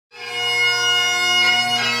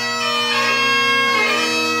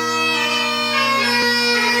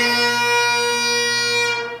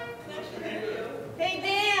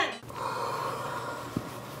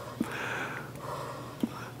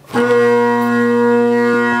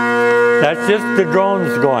That's just the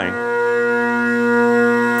drones going.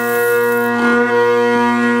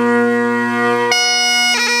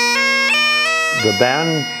 The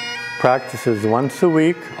band practices once a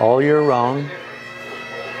week, all year round,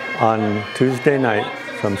 on Tuesday night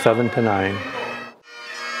from 7 to 9.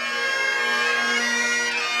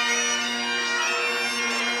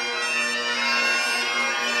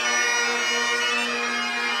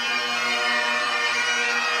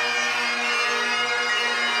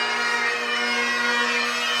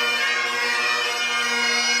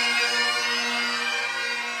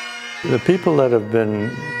 The people that have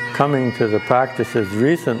been coming to the practices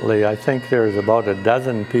recently, I think there's about a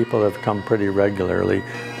dozen people have come pretty regularly,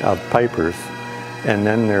 pipers. And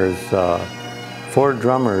then there's 4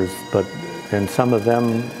 drummers, and some of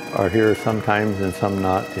them are here sometimes and some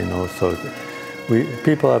not, you know, so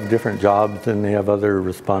people have different jobs and they have other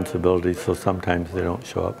responsibilities, so sometimes they don't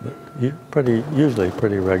show up, but usually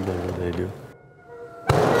pretty regularly they do.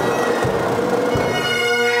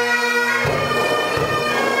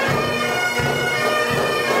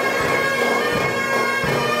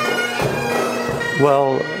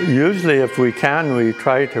 Well, usually if we can, we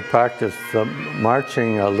try to practice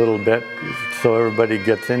marching a little bit so everybody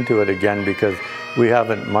gets into it again, because we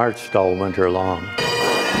haven't marched all winter long.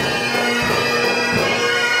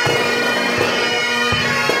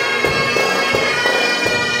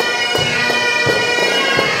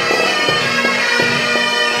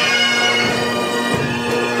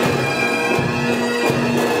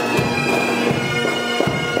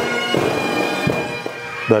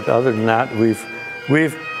 But other than that,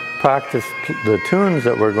 we've practiced the tunes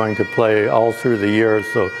that we're going to play all through the year,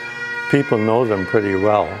 so people know them pretty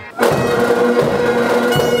well.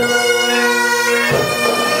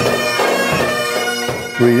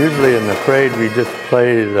 We usually in the parade, we just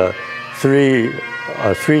play the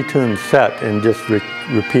three-tune set and just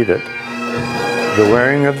repeat it. The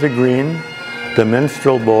Wearing of the Green, The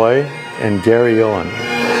Minstrel Boy, and Gary Owen.